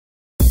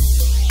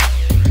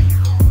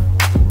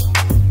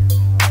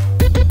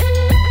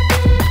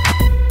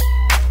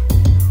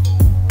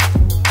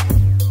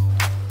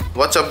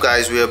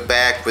guys, we are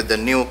back with the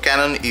new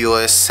Canon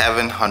EOS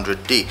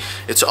 700D.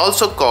 It's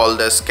also called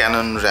as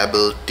Canon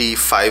Rebel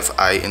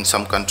T5i in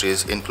some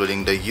countries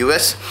including the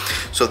US.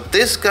 So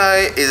this guy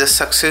is a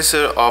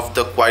successor of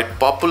the quite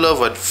popular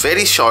but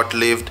very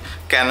short-lived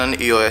Canon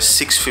EOS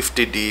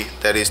 650D,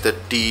 that is the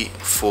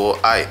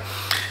T4i.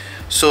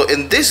 So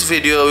in this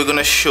video we're going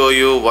to show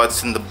you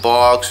what's in the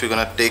box. We're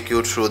going to take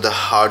you through the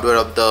hardware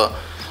of the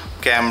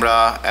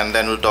camera, and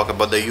then we'll talk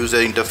about the user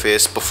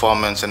interface,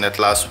 performance, and at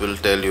last we'll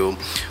tell you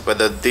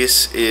whether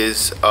this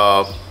is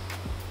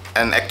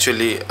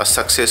actually a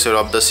successor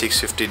of the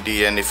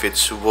 650D and if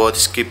it's worth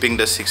skipping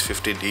the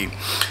 650D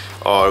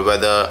or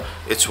whether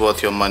it's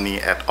worth your money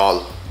at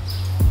all.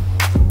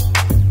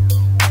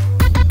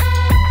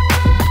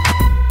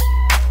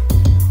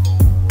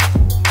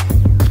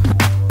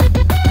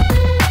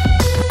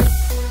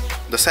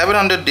 The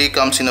 700D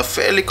comes in a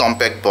fairly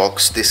compact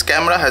box. This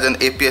camera has an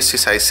APSC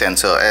size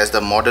sensor, as the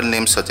model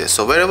name suggests.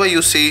 So wherever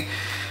you see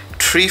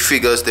three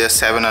figures there,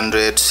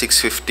 700,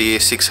 650,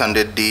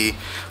 600D,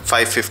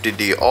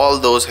 550D, all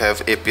those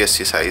have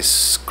APSC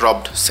size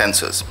cropped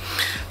sensors.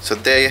 So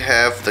there you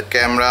have the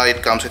camera.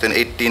 It comes with an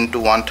 18 to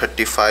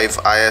 135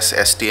 IS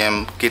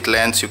STM Kit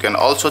lens. You can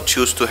also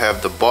choose to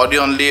have the body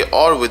only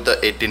or with the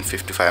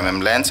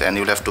 18-55mm lens, and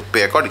you'll have to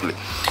pay accordingly.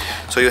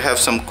 So you have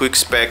some quick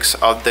specs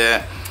out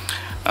there.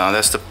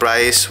 That's the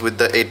price with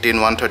the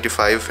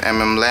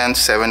 18-135mm lens,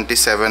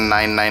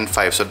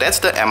 77,995. So that's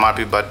the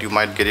MRP, but you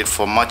might get it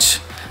for much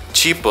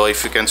cheaper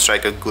if you can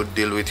strike a good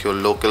deal with your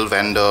local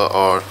vendor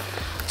or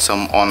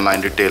some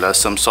online retailer.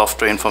 Some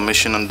software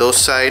information on those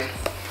side,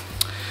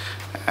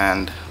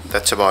 and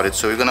that's about it.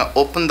 So we're gonna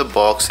open the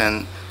box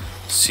and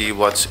see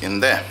what's in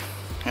there.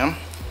 Yeah.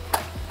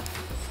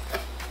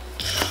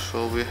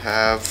 So we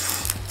have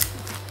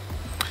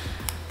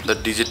the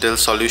digital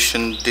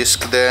solution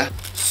disc there,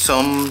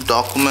 some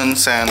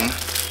documents and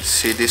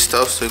CD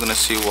stuff. So you're gonna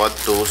see what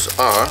those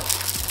are.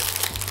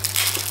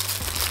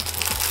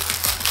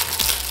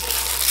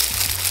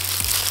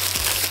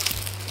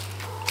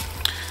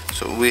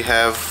 So we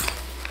have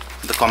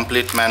the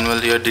complete manual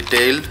here,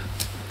 detailed.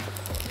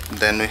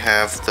 Then we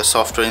have the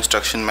software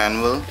instruction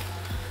manual,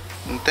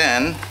 and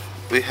then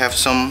we have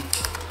some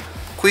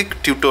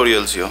quick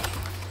tutorials here,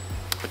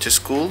 which is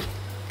cool.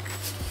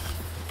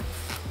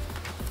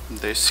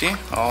 They see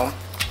all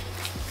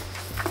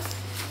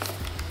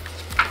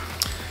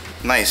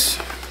nice.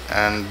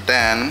 And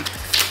then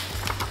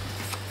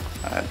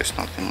there's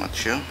nothing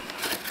much here.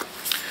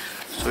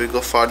 So we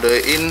go further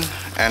in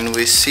and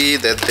we see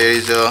that there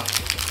is a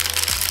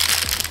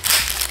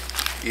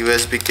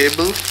USB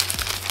cable.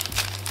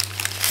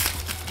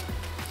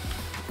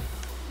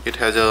 It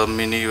has a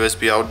mini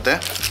USB out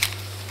there.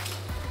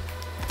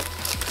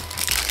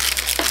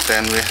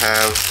 Then we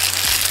have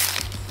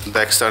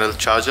the external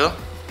charger.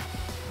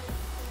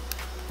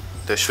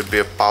 There should be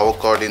a power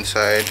cord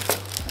inside.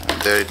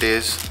 There it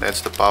is,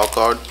 that's the power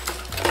cord.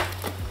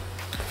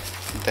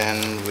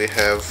 Then we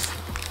have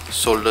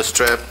solder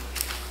strap.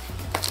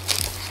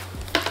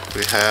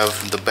 We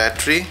have the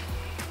battery,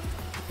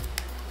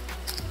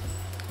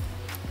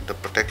 the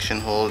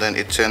protection hole, and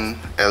it's an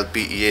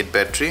LPE8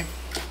 battery.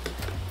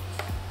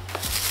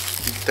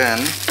 Then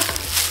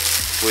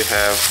we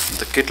have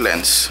the kit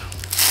lens,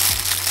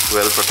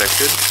 well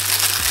protected.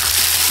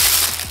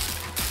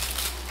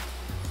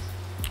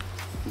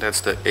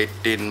 That's the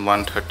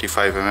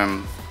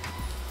 18-135mm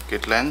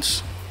kit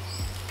lens.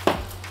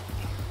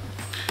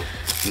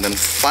 And then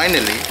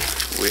finally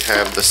we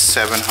have the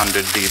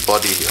 700D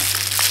body here.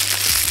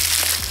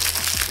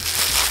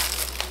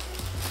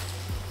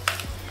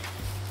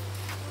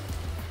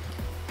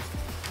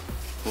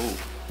 Ooh.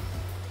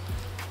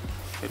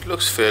 It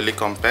looks fairly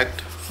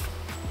compact,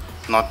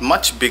 not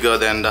much bigger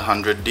than the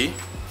 100D.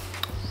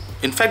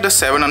 In fact, the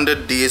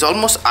 700D is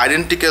almost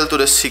identical to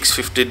the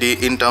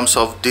 650D in terms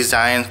of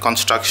design,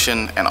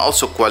 construction, and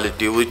also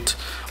quality, with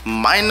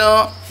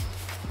minor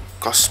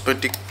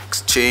cosmetic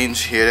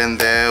change here and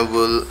there.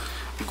 We'll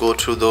go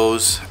through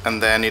those.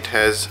 And then it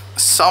has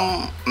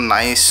some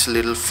nice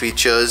little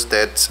features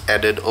that's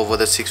added over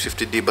the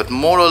 650D, but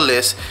more or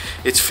less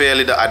it's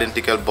fairly the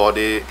identical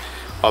body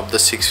of the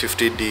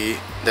 650D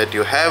that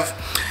you have.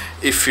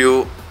 If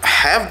you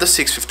have the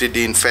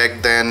 650D, in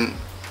fact, then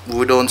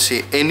we don't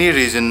see any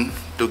reason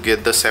to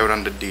get the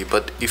 700D.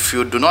 But if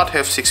you do not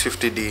have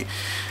 650D,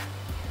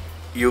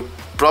 you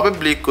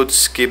probably could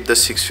skip the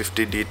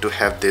 650D to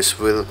have this.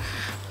 We'll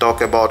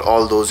talk about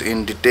all those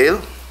in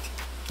detail.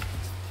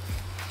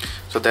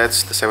 So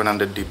that's the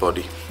 700D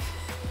body.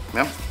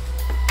 Yeah.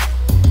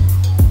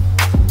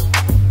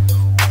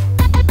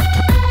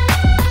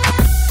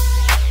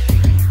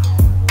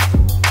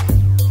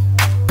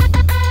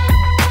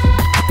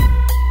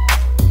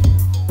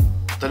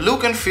 The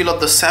look and feel of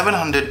the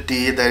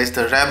 700D, that is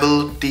the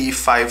Rebel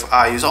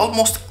T5i, is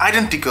almost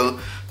identical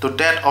to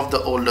that of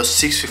the older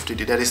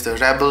 650D, that is the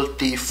Rebel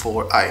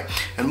T4i.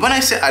 And when I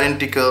say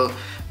identical,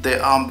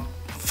 there are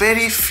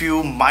very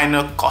few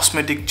minor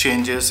cosmetic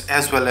changes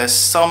as well as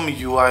some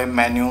UI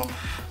menu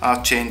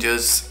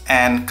changes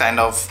and kind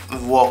of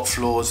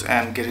workflows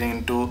and getting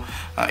into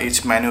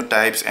each menu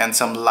types and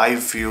some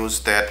live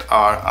views that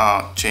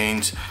are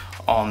changed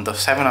on the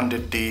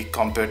 700D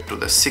compared to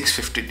the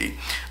 650D.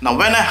 Now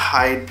when I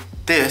hide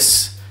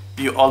this,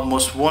 you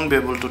almost won't be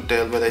able to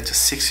tell whether it's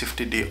a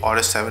 650D or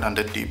a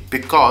 700D,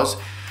 because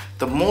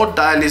the mode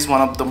dial is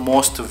one of the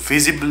most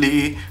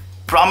visibly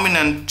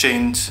prominent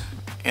change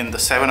in the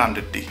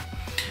 700D.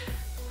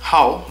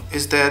 How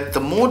is that the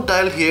mode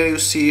dial here, you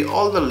see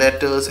all the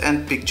letters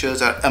and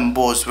pictures are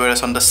embossed,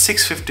 whereas on the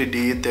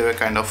 650D they were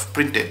kind of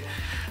printed.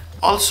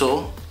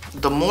 Also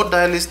the mode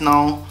dial is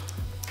now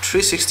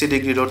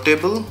 360-degree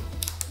rotatable,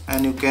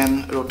 and you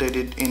can rotate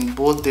it in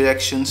both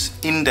directions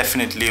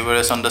indefinitely,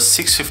 whereas on the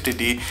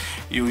 650D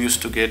you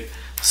used to get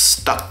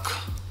stuck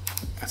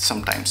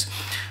sometimes.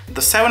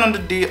 The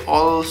 700D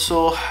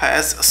also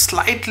has a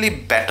slightly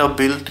better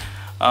build.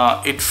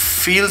 It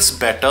feels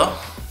better,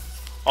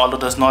 although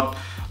does not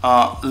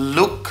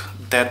look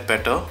that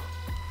better,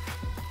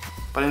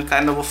 but it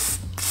kind of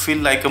feel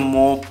like a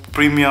more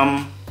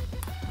premium,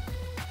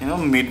 you know,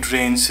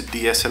 mid-range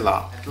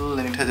DSLR.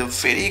 And it has a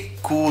very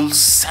cool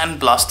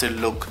sandblasted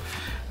look,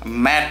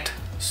 matte,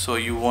 so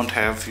you won't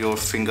have your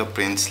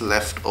fingerprints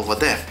left over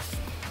there.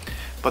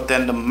 But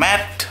then the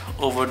matte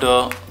over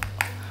the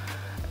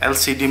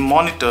LCD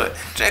monitor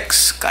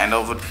attracts kind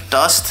of a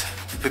dust,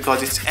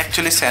 because it's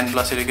actually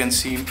sandblasted. You can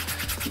see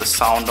the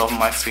sound of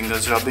my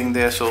fingers rubbing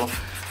there, so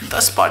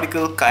dust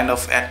particle kind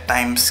of at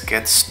times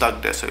gets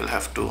stuck there, so you'll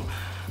have to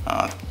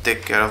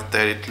take care of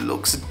that. It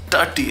looks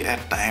dirty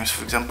at times.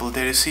 For example,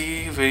 there you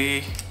see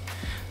very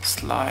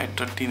slight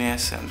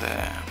dirtiness, and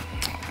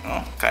you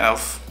know, kind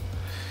of,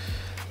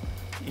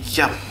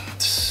 yeah.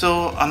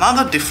 So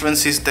another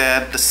difference is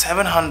that the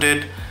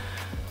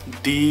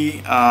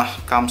 700D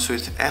comes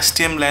with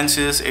STM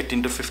lenses,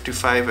 18 to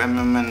 55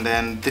 mm, and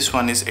then this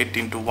one is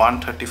 18 to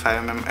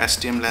 135 mm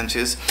STM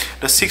lenses.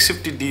 The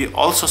 650D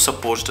also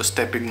supports the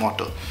stepping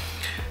motor.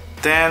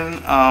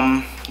 Then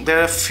there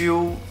are a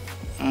few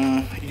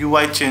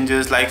UI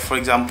changes, like for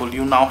example,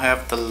 you now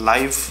have the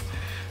live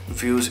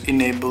views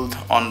enabled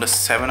on the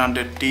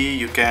 700D.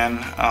 You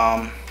can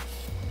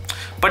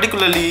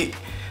particularly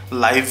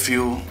live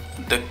view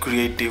the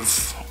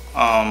creative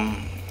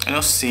you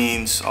know,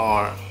 scenes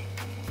or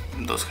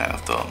those kind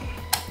of the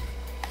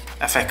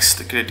effects,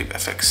 the creative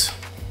effects.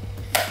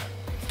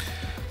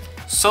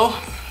 So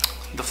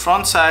the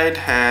front side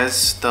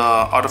has the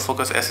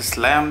autofocus SS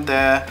lamp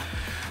there,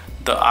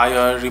 the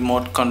IR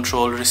remote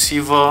control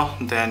receiver,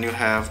 then you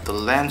have the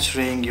lens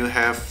ring, you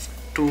have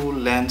two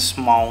lens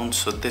mounts.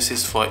 So this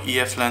is for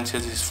EF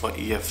lenses, this is for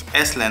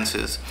EFS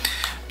lenses.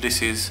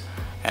 This is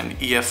an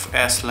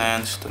EFS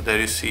lens, so there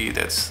you see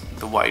that's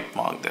the white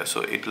mark there,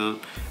 so it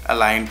will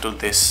align to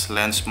this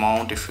lens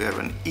mount. If you have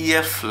an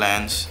EF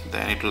lens,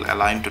 then it will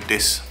align to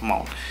this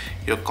mount,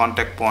 your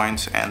contact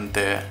points, and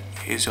there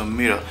is your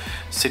mirror.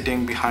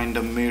 Sitting behind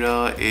the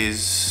mirror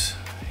is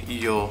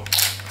your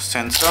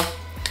sensor.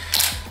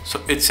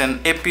 So it's an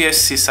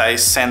APS-C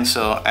size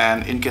sensor,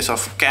 and in case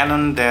of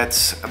Canon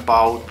that's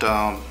about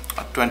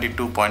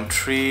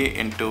 22.3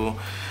 into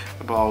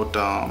about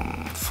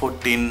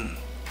 14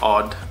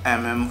 odd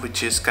mm,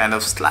 which is kind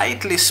of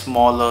slightly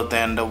smaller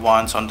than the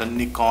ones on the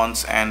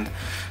Nikons and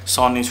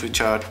Sonys, which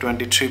are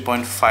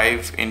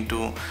 23.5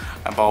 into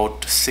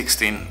about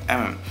 16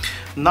 mm.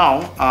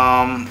 Now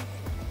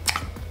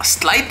a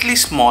slightly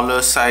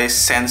smaller size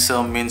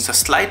sensor means a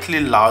slightly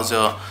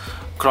larger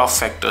crop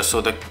factor.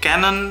 So the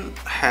Canon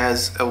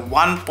has a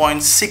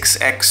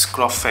 1.6x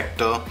crop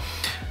factor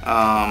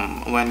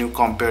when you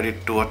compare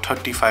it to a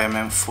 35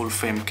 mm full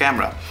frame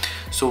camera.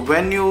 So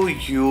when you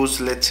use,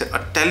 let's say, a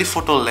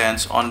telephoto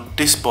lens on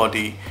this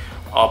body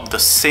of the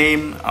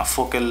same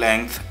focal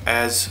length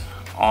as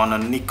on a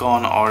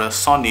Nikon or a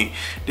Sony,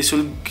 this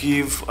will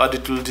give a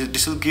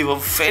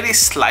very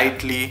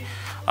slightly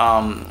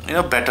you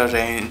know, better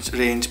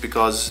range,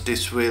 because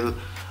this will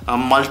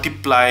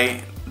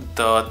multiply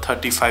the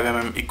 35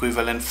 mm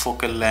equivalent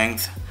focal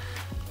length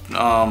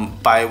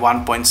by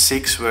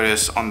 1.6,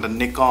 whereas on the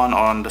Nikon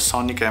or on the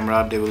Sony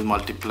camera they will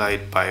multiply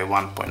it by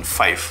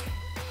 1.5.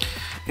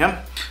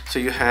 Yeah, so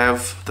you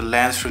have the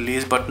lens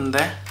release button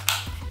there,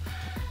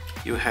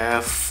 you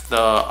have the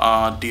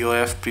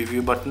DOF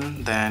preview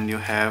button, then you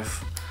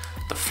have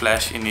the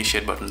flash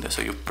initiate button there.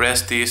 So you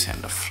press this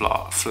and the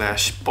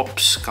flash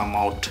pops come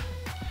out.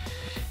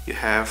 You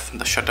have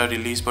the shutter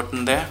release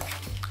button there.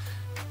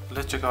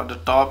 Let's check out the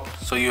top.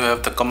 So you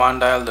have the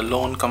command dial, the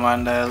lone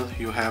command dial,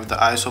 you have the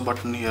ISO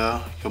button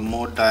here, your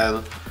mode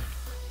dial,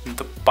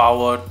 the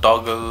power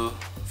toggle,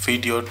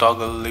 video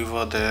toggle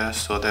lever there,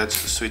 so that's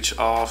switch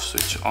off,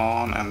 switch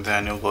on, and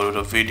then you go to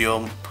the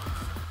video.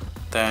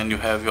 Then you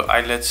have your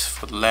eyelets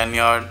for the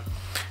lanyard,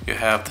 you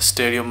have the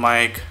stereo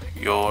mic,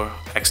 your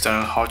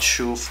external hot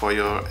shoe for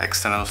your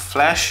external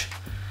flash,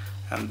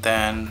 and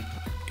then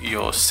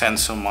your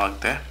sensor mark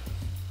there.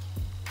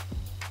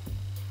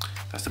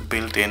 That's the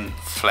built-in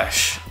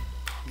flash.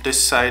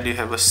 This side you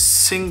have a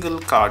single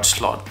card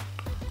slot.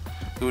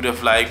 You would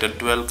have liked a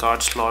dual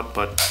card slot,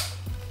 but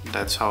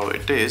that's how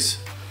it is.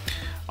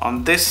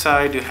 On this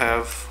side you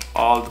have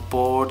all the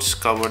boards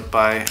covered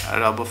by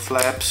rubber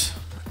flaps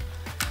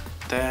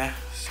there.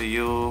 So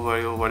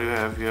what do you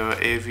have your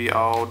AV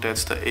out,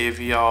 that's the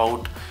AV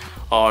out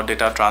or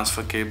data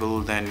transfer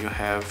cable. Then you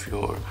have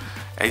your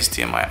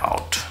HDMI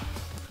out.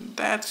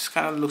 That's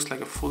kind of looks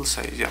like a full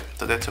size, yeah,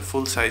 so that's a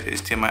full size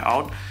HDMI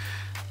out.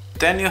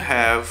 Then you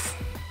have,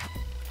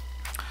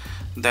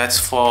 that's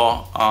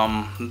for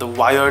the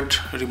wired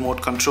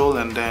remote control,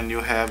 and then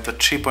you have the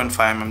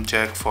 3.5mm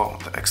jack for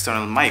the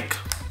external mic.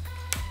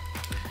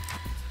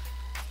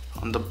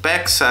 On the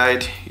back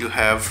side you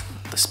have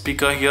the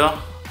speaker here,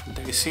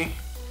 there you see.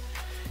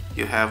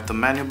 You have the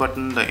menu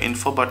button, the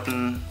info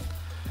button,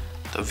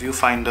 the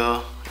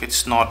viewfinder.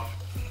 It's not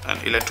an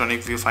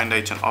electronic viewfinder,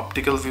 it's an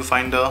optical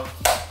viewfinder.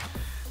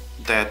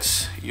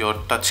 That's your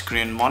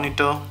touchscreen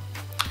monitor,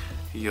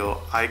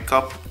 your eye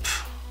cup,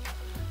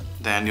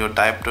 then your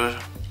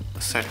diopter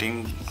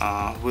setting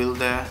wheel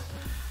there.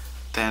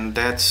 Then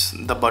that's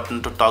the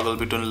button to toggle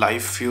between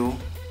live view,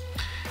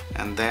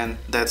 and then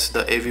that's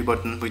the AV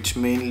button, which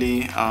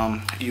mainly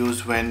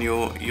used when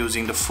you're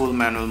using the full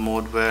manual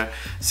mode, where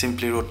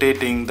simply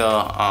rotating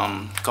the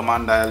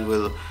command dial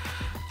will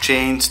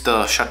change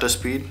the shutter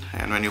speed,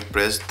 and when you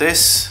press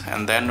this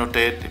and then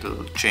rotate, it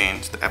will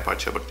change the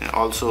aperture. But it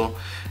also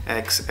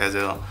acts as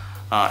a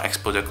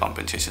exposure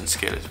compensation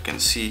scale. As you can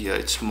see here,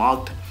 it's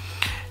marked.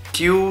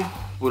 Q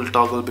will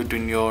toggle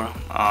between your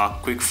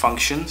quick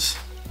functions,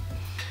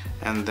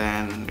 and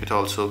then it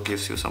also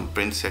gives you some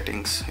print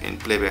settings in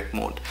playback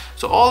mode.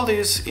 So all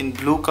these in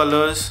blue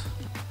colors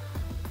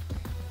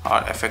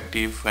are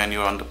effective when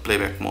you're on the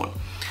playback mode.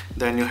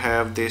 Then you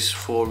have these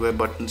 4-way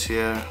buttons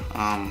here,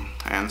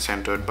 and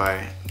centered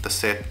by the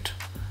set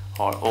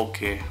or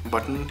OK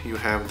button. You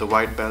have the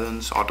white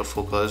balance,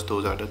 autofocus,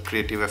 those are the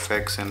creative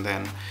effects, and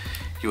then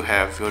you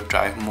have your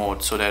drive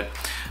mode, so that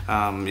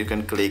you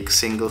can click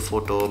single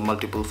photo,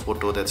 multiple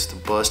photo, that's the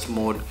burst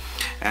mode.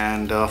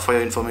 And for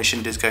your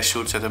information, this guy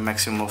shoots at a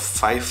maximum of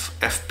 5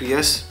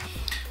 FPS.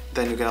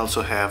 Then you can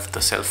also have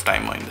the self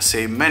timer in the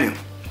same menu.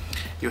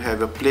 You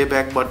have a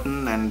playback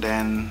button, and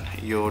then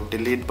your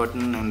delete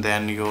button, and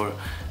then your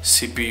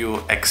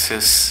CPU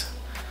access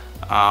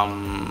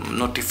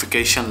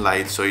notification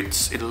light, so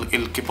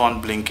it'll keep on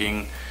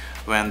blinking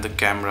when the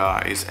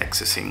camera is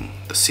accessing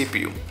the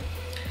CPU.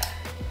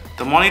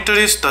 The monitor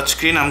is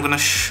touchscreen. I'm gonna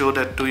show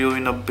that to you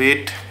in a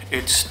bit.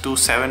 It's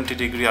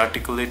 270-degree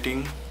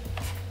articulating.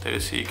 There you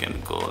see, you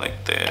can go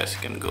like this,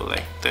 you can go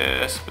like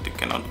this, but you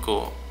cannot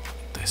go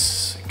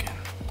this again.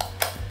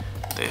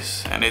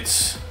 This, and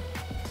it's,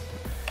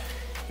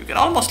 you can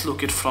almost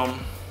look it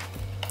from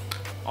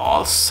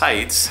all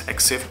sides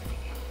except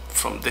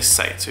from this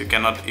side. So you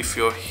cannot, if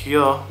you're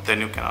here, then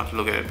you cannot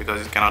look at it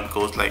because it cannot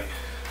go like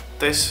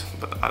this.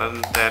 But other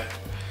than that,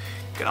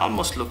 you can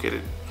almost look at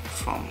it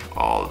from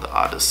all the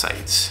other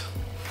sides.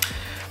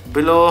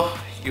 Below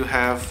you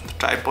have the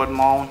tripod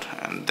mount,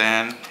 and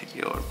then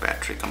your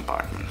battery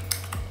compartment.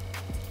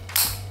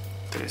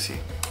 There you see.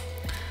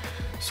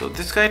 So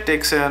this guy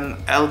takes an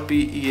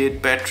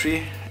LPE8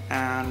 battery,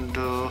 and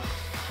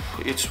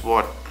it's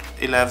what,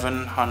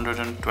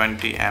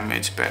 1120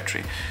 mAh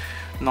battery.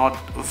 Not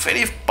a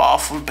very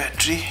powerful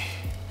battery.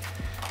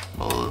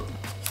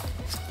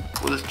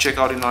 We'll check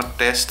out in our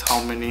test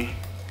how many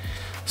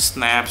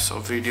snaps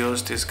or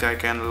videos this guy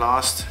can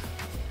last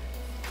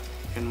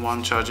in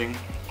one charging.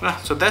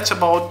 So that's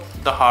about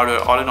the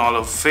hardware. All in all,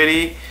 a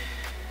very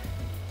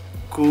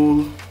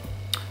cool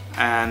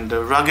and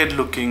rugged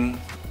looking,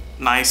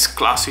 nice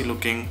classy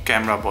looking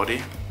camera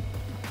body.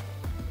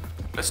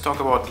 Let's talk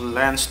about the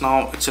lens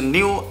now. It's a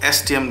new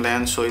STM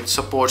lens, so it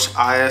supports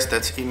IS,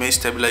 that's image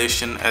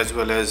stabilization, as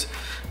well as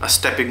a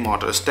stepping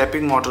motor. A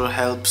stepping motor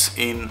helps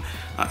in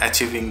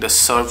achieving the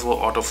servo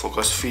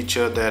autofocus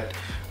feature that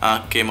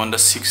came on the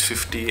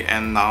 650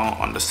 and now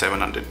on the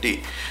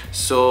 700D.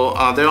 So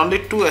there are only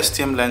 2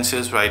 STM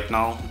lenses right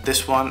now.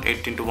 This one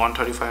 18 to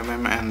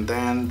 135mm, and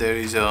then there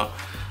is a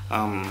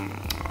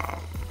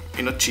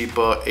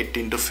cheaper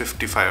 18 to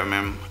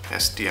 55mm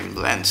STM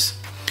lens.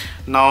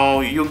 Now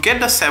you get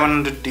the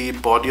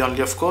 700D body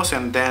only, of course,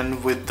 and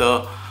then with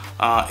the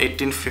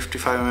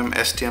 1855mm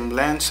STM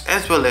lens,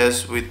 as well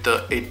as with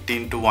the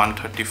 18 to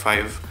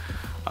 135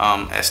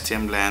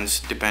 STM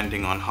lens,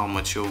 depending on how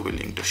much you're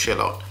willing to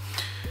shell out.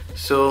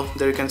 So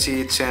there you can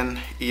see it's an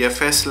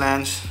EFS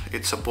lens.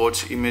 It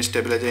supports image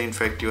stabilizer. In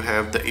fact, you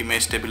have the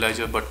image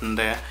stabilizer button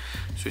there,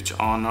 switch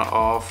on or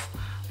off.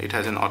 It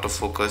has an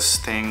autofocus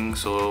thing,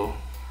 so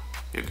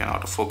you can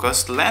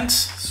autofocus the lens,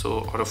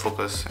 so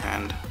autofocus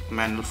and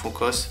manual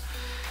focus.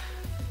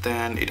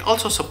 Then it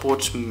also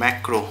supports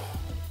macro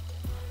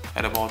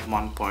at about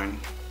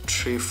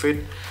 1.3 feet,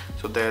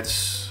 so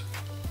that's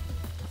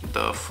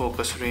the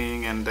focus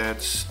ring, and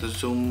that's the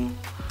zoom.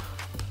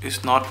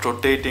 Is not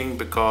rotating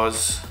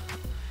because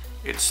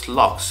it's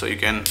locked, so you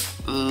can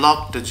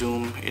lock the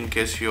zoom in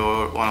case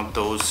you're one of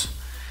those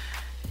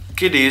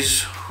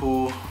kiddies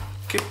who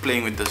keep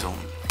playing with the zoom,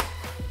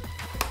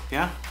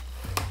 yeah,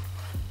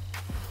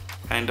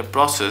 and in the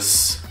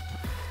process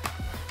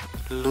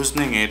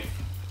loosening it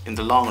in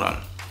the long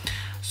run.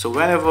 So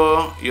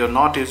whenever you're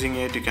not using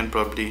it, you can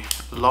probably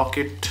lock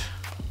it.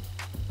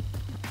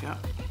 Yeah,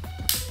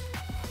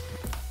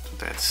 so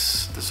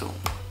that's the zoom.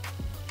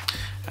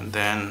 And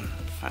then,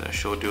 as I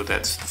showed you,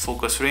 that's the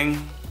focus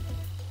ring.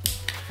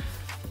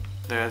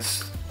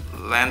 There's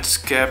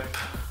landscape,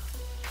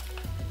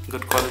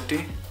 good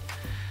quality.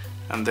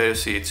 And there you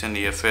see it's an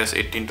EFS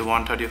 18 to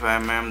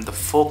 135 mm.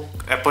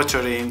 The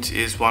aperture range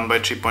is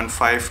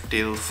 1/3.5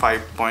 till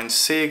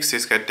 5.6.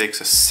 This guy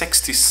takes a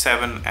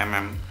 67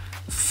 mm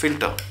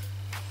filter.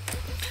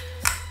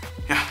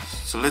 Yeah,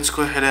 so let's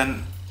go ahead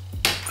and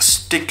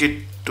stick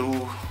it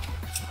to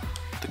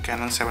the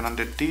Canon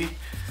 700D.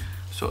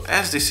 So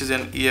as this is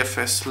an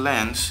EFS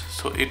lens,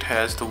 so it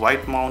has the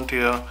white mount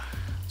here.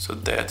 So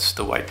that's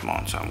the white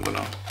mount. So I'm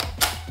gonna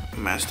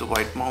match the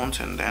white mounts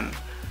and then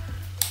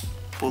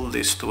pull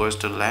this towards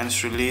the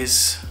lens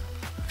release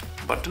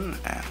button,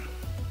 and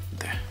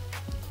there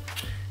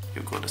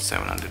you go, the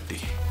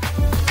 700D.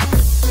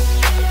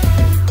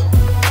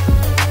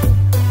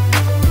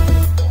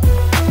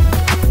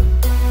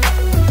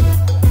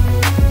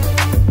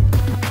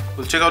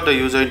 We'll check out the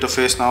user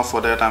interface now.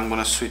 For that, I'm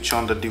gonna switch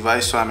on the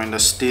device. So I'm in the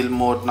still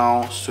mode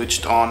now,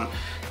 switched on.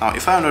 Now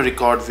if I want to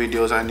record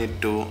videos, I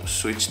need to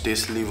switch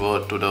this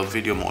lever to the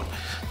video mode.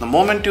 The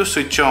moment you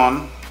switch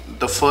on,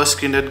 the first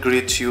screen that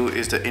greets you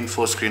is the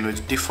info screen,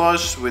 which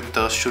differs with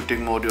the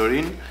shooting mode you're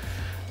in.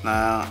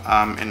 Now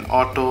I'm in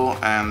auto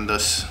and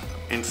this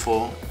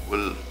info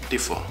will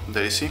differ.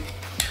 There you see.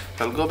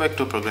 I'll go back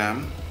to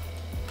program,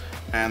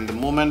 and the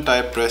moment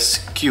I press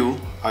Q,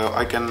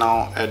 I can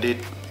now edit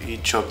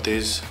each of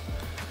these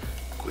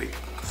quick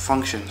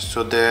functions.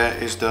 So there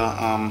is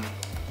the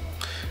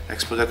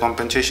exposure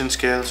compensation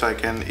scale, so I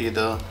can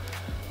either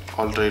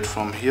alter it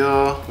from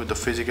here with the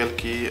physical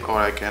key, or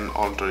I can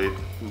alter it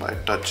by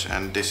touch.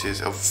 And this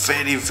is a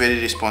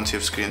very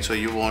responsive screen, so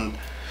you won't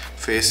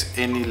face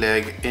any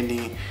lag,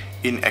 any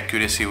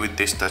inaccuracy with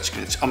this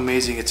touchscreen. It's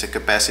amazing. It's a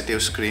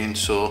capacitive screen,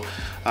 so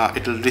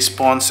it will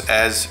respond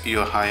as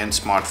your high-end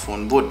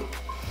smartphone would.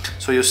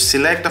 So you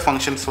select the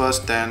function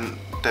first, then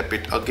tap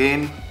it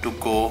again to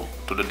go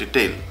to the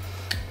detail,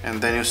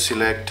 and then you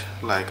select,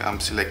 like I'm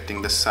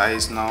selecting the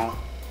size now,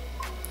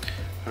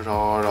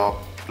 RAW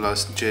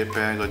plus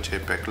JPEG or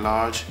JPEG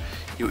large.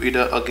 You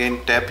either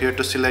again tap here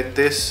to select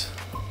this,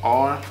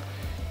 or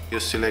you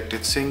select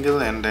it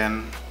single and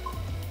then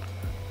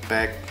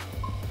back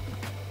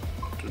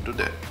to do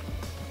that.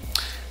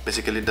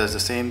 Basically it does the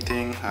same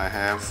thing. I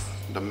have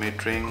the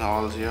metering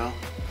all here.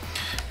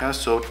 Yeah,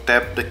 so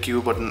tap the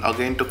Q button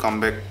again to come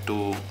back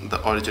to the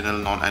original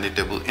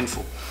non-editable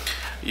info.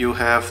 You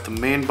have the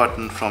main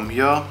button from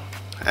here,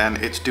 and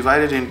it's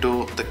divided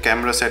into the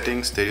camera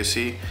settings. There you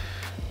see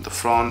the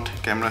front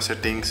camera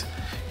settings.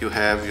 You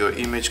have your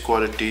image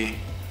quality,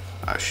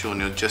 I've shown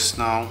you just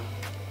now,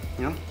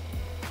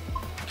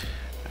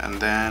 and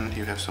then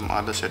you have some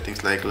other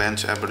settings like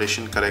lens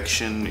aberration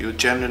correction. You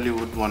generally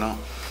would want to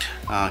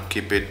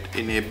keep it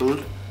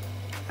enabled,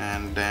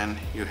 and then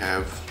you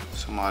have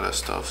some other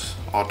stuff,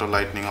 auto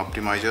lightning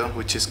optimizer,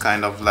 which is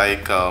kind of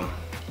like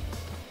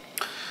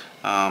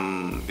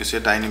you say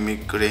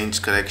dynamic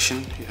range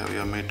correction. You have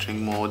your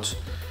metering modes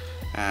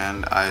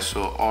and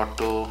ISO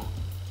auto.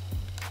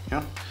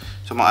 Yeah,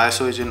 so my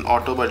ISO is in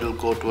auto, but it will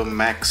go to a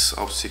max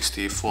of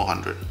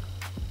 6400.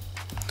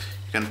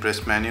 You can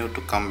press menu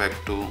to come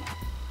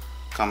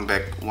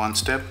back one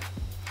step.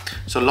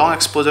 So long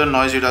exposure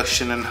noise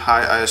reduction and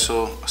high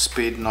ISO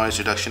speed noise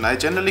reduction, I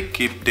generally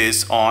keep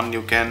this on.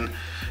 You can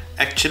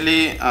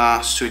actually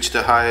switch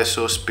the high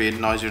ISO speed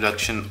noise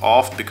reduction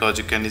off, because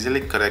you can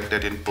easily correct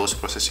that in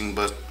post-processing,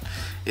 but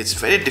it's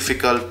very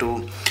difficult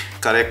to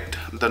correct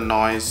the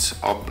noise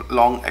of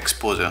long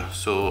exposure,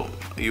 so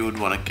you would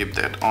want to keep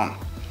that on.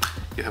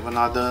 You have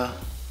another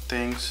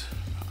things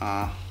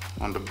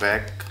on the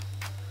back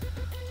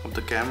of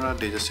the camera.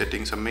 These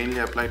settings are mainly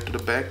applied to the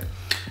back,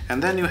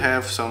 and then you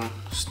have some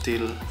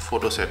still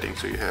photo settings.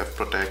 So you have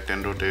protect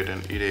and rotate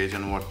and erase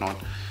and whatnot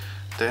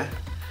there.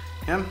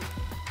 Yeah.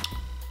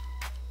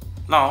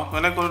 Now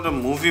when I go to the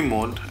movie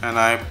mode and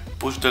I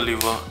push the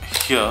lever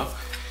here,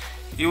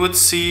 you would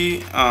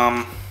see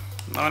now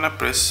when I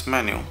press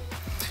menu,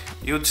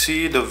 you would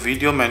see the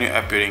video menu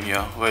appearing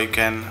here, where you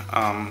can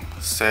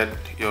set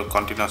your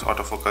continuous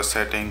autofocus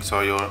settings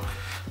or your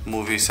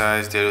movie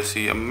size. There you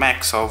see a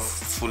max of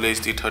full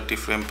HD 30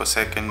 frames per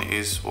second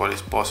is what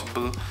is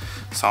possible,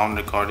 sound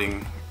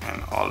recording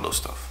and all those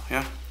stuff.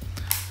 Yeah,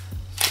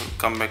 so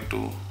come back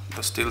to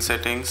the still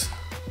settings,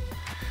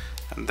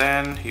 and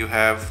then you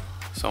have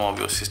some of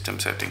your system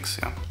settings.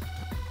 Yeah,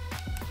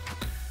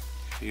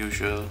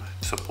 usual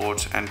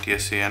supports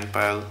NTSC and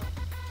PAL.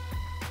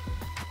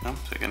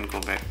 So you can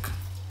go back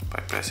by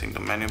pressing the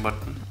menu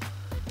button,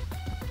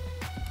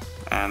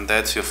 and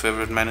that's your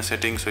favorite menu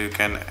setting. So you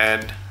can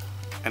add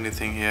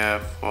anything here.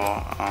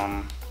 For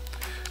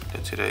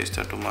let's say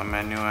register to my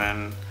menu,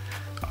 and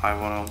I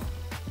want to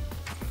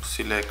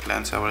select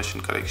lens aberration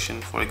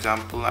correction, for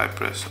example. I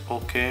press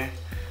OK.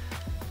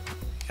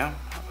 Yeah,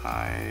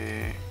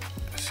 I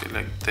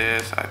select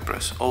this, I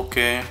press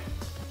OK.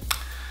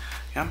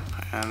 Yeah,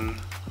 and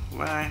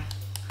when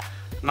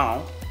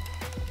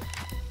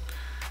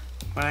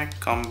I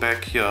come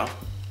back here,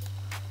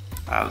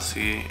 I'll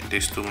see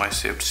these two my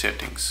saved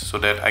settings, so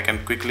that I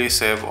can quickly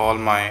save all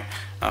my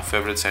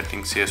favorite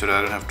settings here, so that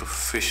I don't have to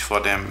fish for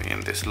them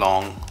in this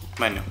long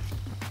menu.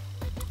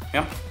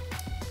 Yeah.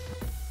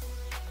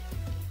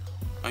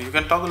 You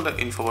can toggle the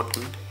info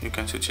button, you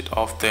can switch it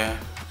off there,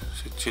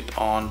 switch it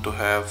on to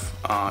have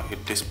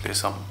it display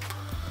some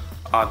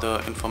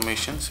other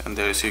informations, and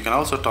there is, you can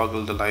also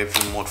toggle the live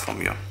view mode from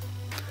here.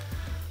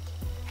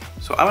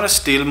 So I'm in a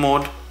still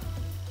mode,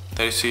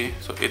 there you see,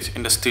 so it's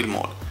in the still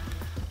mode.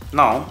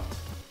 Now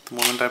the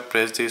moment I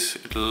press this,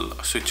 it will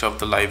switch off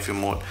the live view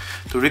mode.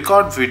 To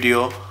record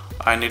video,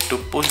 I need to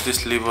push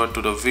this lever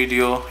to the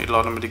video, it will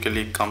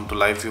automatically come to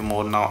live view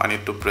mode. Now I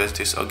need to press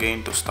this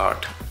again to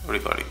start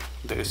recording.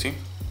 There you see.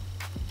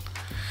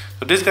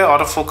 So this guy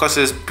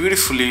autofocuses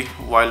beautifully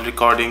while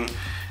recording,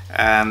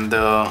 and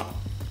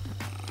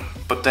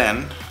but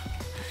then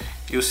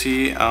you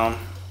see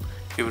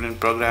even in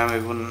program,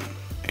 even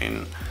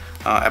in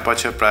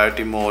aperture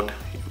priority mode,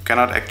 you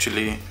cannot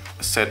actually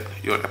set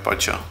your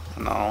aperture.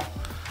 Now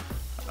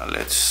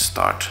let's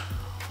start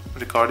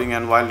recording,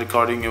 and while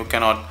recording you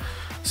cannot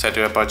set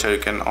your aperture, you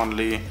can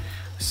only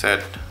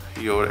set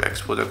your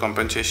exposure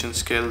compensation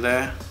scale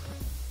there,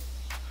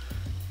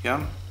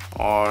 yeah,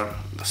 or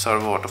the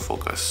servo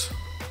autofocus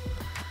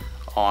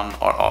on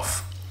or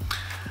off.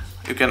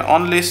 You can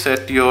only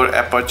set your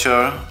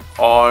aperture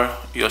or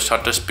your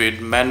shutter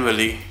speed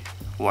manually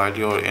while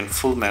you're in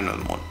full manual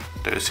mode.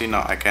 There you see,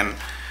 now I can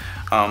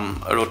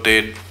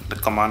rotate the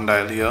command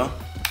dial here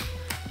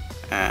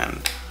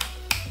and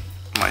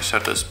my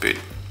shutter speed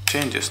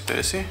changes. There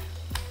you see,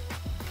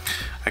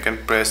 I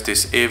can press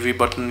this AV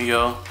button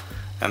here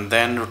and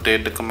then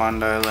rotate the command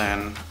dial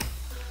and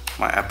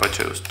my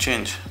aperture will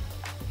change.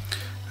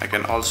 I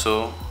can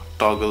also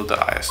toggle the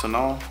ISO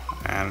now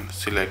and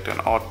select an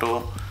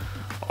auto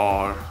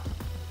or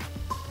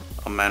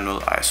a manual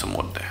ISO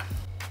mode there.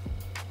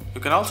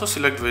 You can also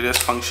select various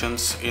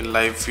functions in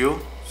live view.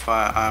 So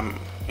I'm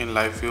in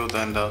live view,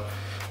 then the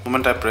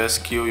moment I press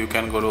Q, you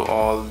can go to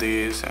all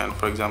these, and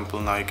for example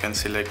now you can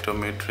select your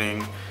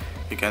metering,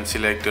 you can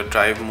select your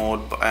drive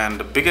mode. And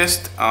the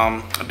biggest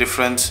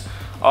difference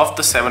of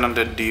the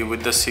 700D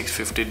with the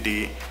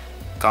 650D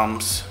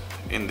comes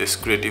in this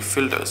creative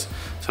filters.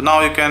 So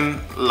now you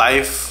can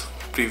live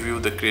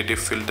preview the creative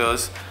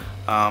filters.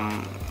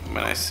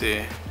 When I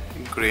say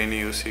grainy,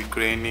 you see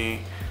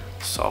grainy,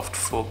 soft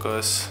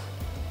focus,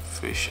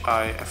 fish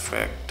eye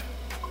effect,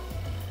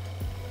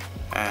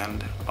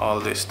 and all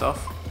this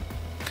stuff.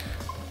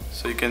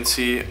 So you can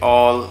see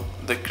all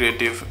the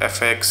creative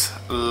effects,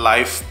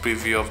 live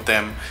preview of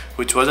them,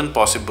 which wasn't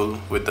possible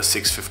with the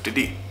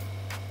 650D.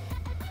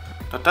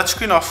 The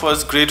touchscreen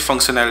offers great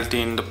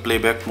functionality in the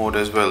playback mode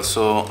as well.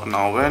 So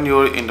now when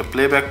you're in the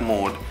playback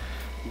mode,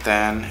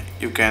 then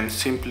you can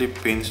simply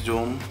pinch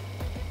zoom.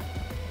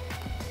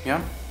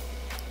 Yeah,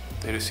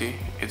 there you see,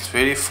 it's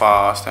very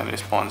fast and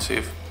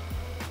responsive.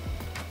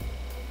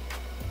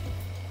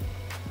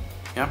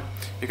 Yeah,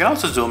 you can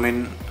also zoom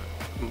in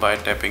by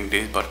tapping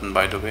this button,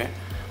 by the way,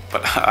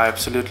 but I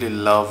absolutely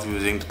love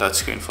using the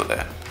touchscreen for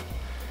that.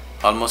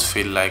 Almost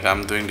feel like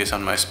I'm doing this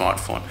on my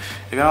smartphone.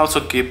 You can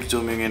also keep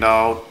zooming it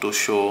out to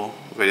show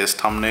various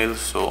thumbnails,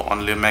 so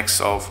only a max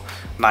of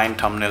 9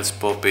 thumbnails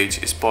per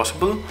page is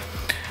possible.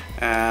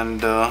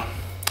 And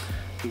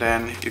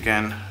then you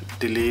can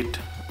delete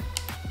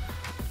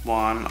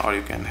one, or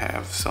you can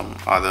have some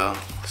other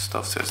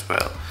stuffs as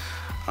well.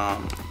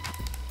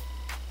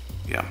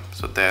 Yeah,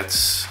 so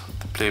that's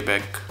the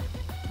playback.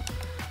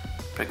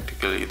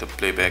 Practically the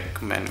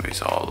playback menu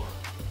is all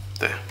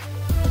there.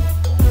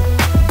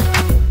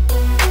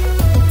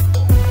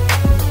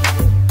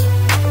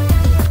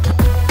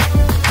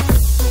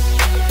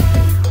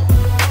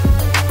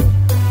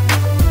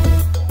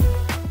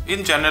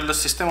 In general, the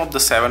system of the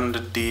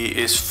 700D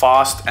is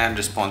fast and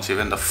responsive,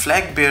 and the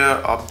flag bearer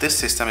of this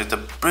system is the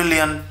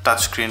brilliant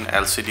touchscreen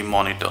LCD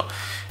monitor.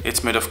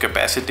 It's made of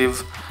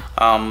capacitive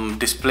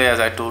display,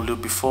 as I told you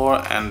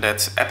before, and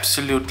that's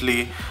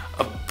absolutely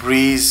a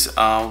breeze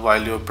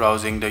while you're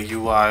browsing the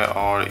UI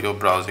or you're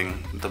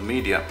browsing the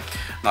media.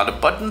 Now the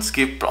buttons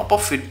give proper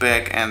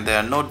feedback, and there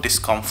are no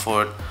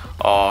discomfort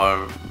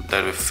or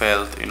that we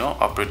felt, you know,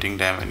 operating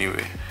them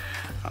anyway.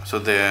 So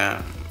they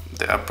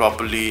are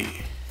properly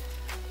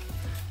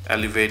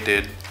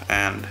elevated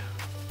and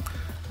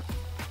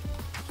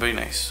very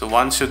nice. So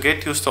once you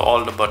get used to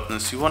all the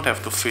buttons, you won't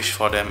have to fish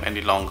for them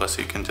any longer.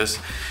 So you can just,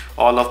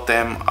 all of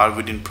them are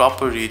within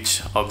proper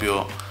reach of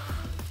your,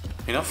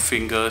 you know,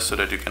 fingers, so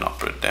that you can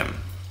operate them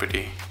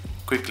pretty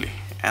quickly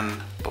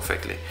and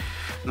perfectly.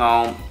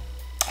 Now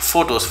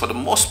photos, for the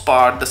most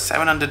part the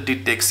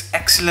 700D takes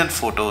excellent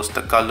photos.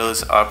 The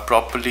colors are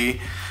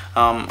properly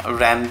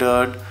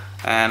rendered,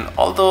 and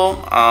although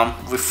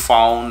we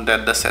found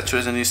that the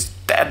saturation is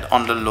tad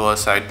on the lower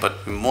side,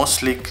 but we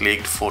mostly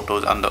clicked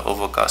photos under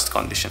overcast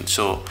conditions,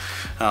 so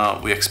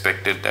we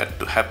expected that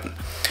to happen.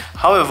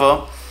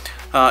 However,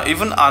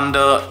 even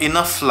under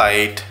enough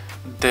light,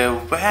 there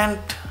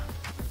weren't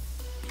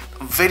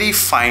very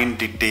fine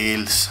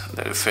details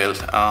that we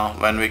felt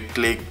when we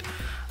clicked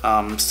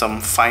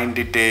some fine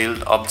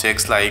detailed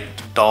objects like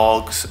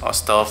dogs or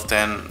stuff.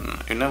 Then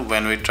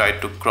when we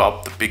tried to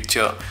crop the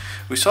picture,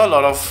 we saw a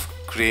lot of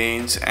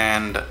grains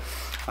and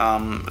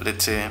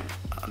let's say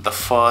the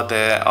fur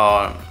there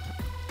or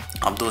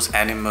of those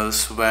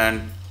animals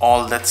weren't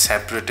all that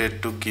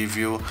separated to give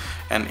you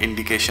an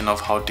indication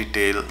of how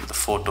detailed the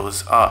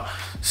photos are.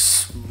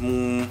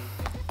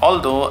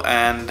 Although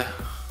and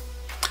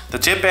the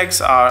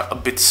JPEGs are a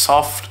bit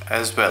soft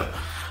as well.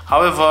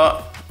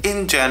 However,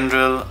 in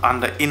general, on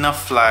the inner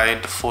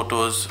flight, the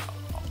photos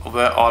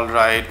were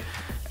alright,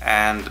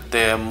 and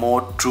they're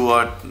more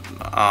truer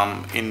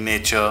in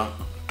nature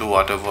to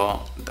whatever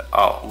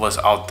was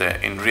out there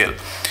in real.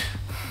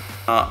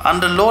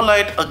 Under low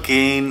light,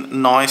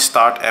 again, noise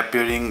start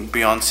appearing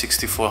beyond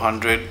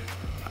 6400,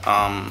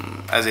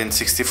 as in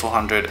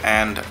 6400,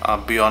 and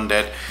beyond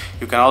that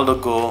you can also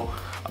go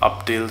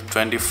up till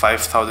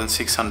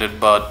 25,600,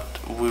 but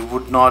we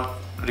would not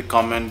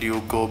recommend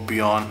you go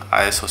beyond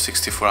ISO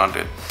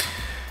 6400.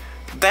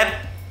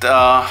 That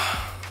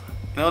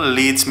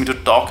leads me to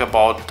talk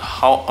about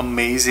how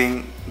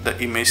amazing the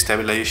image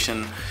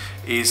stabilization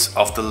is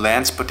of the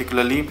lens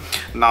particularly.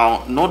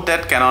 Now note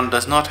that Canon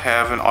does not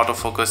have an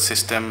autofocus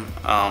system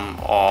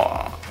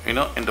or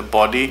in the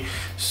body,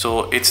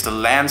 so it's the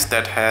lens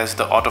that has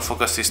the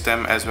autofocus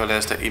system as well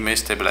as the image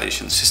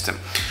stabilization system.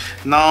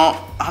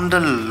 Now under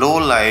low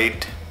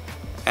light,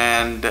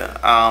 and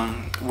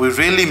we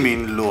really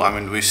mean low, I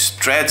mean we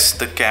stretch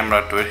the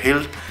camera to a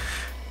hilt,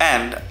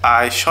 and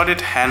I shot it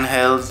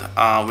handheld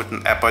with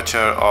an aperture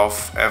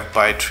of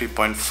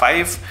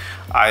f/3.5,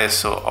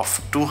 ISO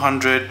of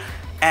 200,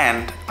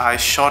 and I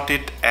shot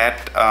it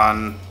at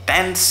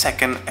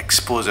 10-second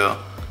exposure,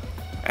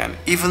 and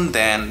even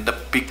then the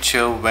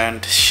picture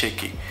went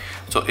shaky.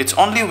 So it's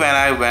only when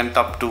I went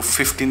up to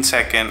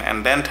 15-second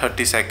and then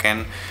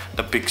 30-second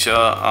the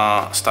picture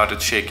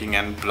started shaking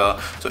and blur.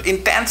 So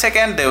in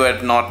 10-second they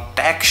were not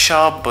that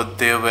sharp, but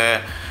they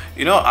were,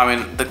 I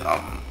mean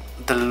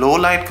the low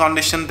light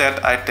condition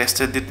that I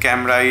tested the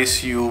camera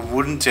is you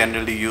wouldn't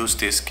generally use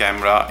this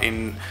camera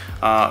in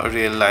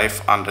real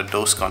life under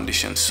those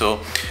conditions. So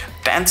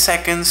 10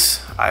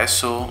 seconds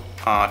ISO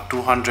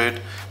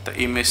 200, the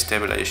image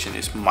stabilization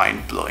is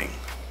mind-blowing.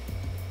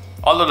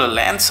 Although the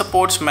lens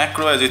supports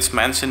macro as it's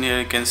mentioned here,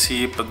 you can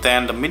see, but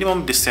then the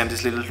minimum distance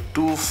is a little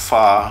too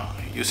far.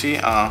 You see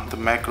the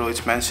macro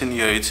it's mentioned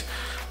here, it's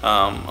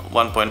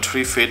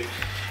 1.3 feet.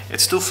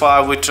 It's too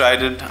far. We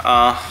tried it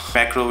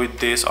macro with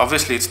this.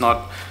 Obviously it's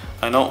not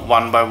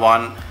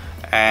 1:1,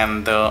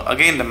 and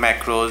again the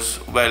macros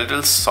were a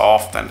little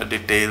soft and the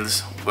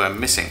details were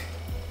missing.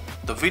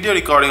 The video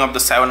recording of the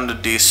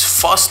 700D is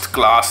first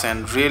class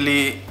and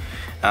really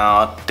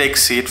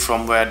takes it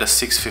from where the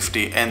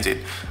 650 ends it.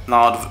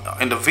 Now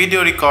in the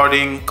video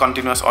recording,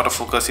 continuous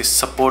autofocus is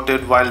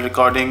supported while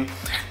recording,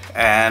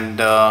 and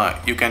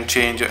you can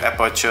change your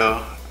aperture,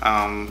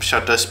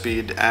 shutter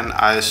speed and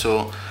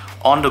ISO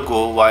on the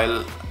go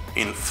while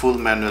in full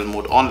manual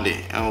mode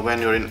only.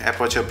 When you're in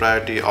aperture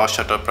priority or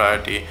shutter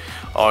priority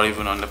or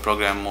even on the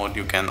program mode,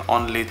 you can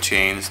only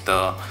change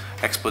the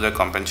exposure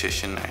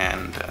compensation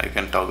and you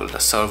can toggle the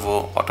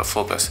servo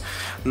autofocus.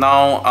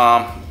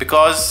 Now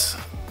because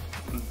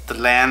the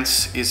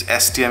lens is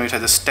STM, it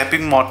has a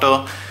stepping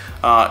motor,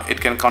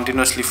 it can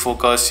continuously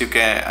focus. It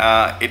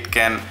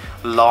can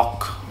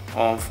lock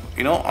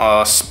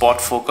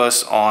spot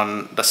focus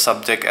on the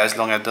subject as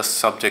long as the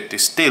subject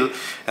is still,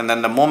 and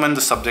then the moment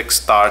the subject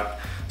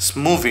starts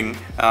moving,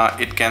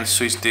 it can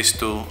switch this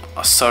to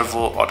a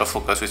servo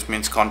autofocus, which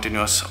means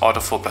continuous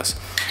autofocus.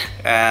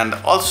 And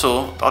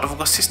also the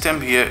autofocus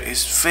system here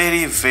is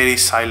very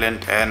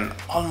silent and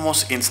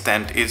almost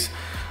instant. Is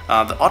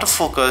the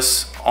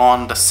autofocus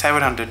on the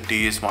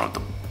 700D is one of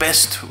the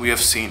best we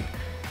have seen.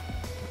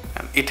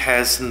 It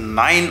has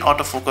 9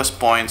 autofocus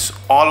points,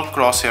 all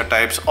crosshair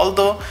types,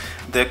 although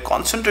they're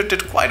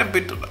concentrated quite a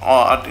bit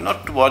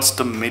towards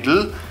the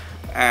middle,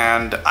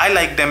 and I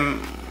like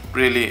them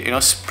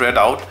really spread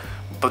out,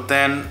 but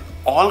then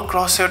all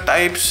crosshair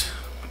types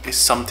is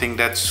something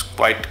that's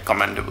quite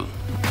commendable.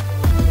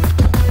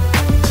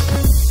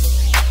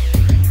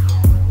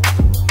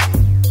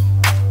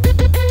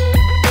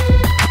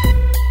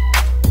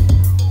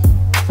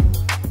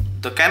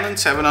 The Canon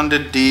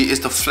 700D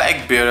is the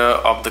flag bearer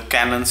of the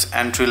Canon's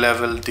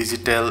entry-level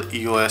digital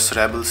EOS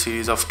Rebel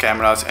series of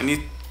cameras, and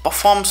it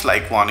performs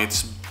like one.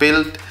 It's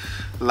built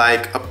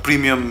like a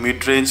premium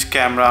mid-range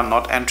camera,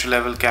 not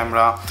entry-level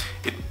camera.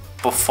 It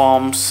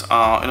performs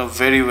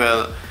very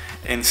well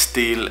in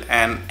still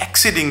and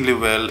exceedingly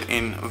well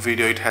in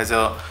video. It has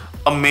a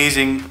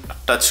amazing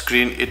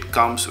touchscreen. It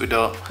comes with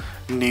a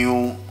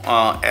new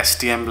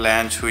STM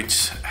lens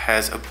which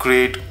has a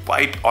great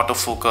wide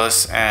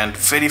autofocus and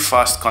very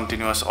fast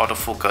continuous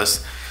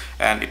autofocus,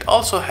 and it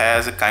also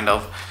has a kind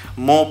of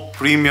more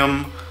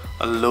premium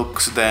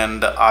looks than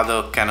the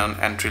other Canon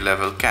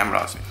entry-level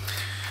cameras.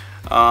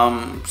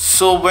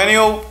 So when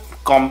you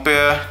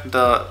compare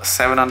the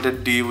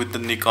 700D with the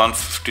Nikon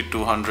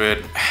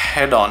 5200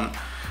 head-on,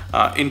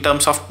 In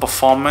terms of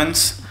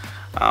performance,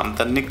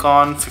 the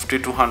Nikon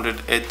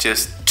 5200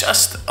 edges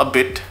just a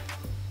bit,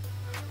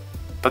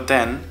 but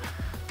then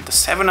the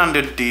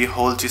 700D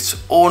holds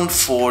its own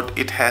fort.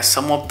 It has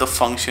some of the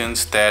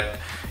functions that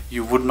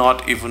you would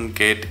not even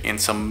get in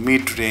some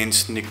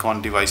mid-range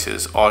Nikon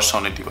devices or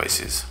Sony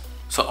devices.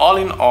 So all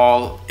in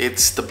all,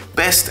 it's the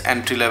best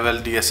entry-level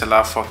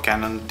DSLR for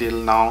Canon till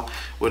now,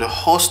 with a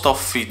host of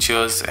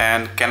features.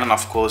 And Canon,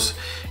 of course,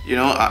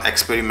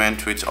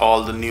 experiment with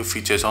all the new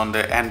features on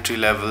the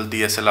entry-level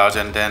DSLRs,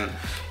 and then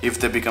if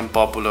they become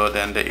popular,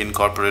 then they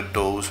incorporate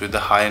those with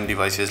the high-end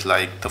devices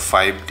like the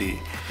 5D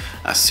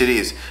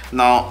series.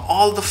 Now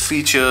all the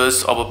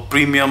features of a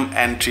premium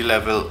entry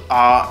level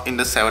are in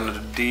the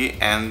 700D,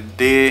 and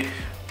they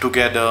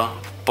together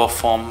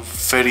perform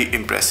very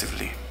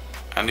impressively.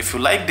 And if you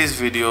like this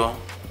video,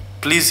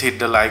 please hit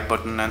the like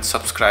button and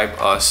subscribe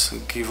us.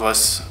 Give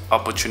us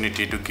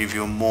opportunity to give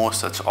you more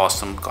such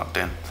awesome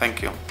content.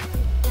 Thank you.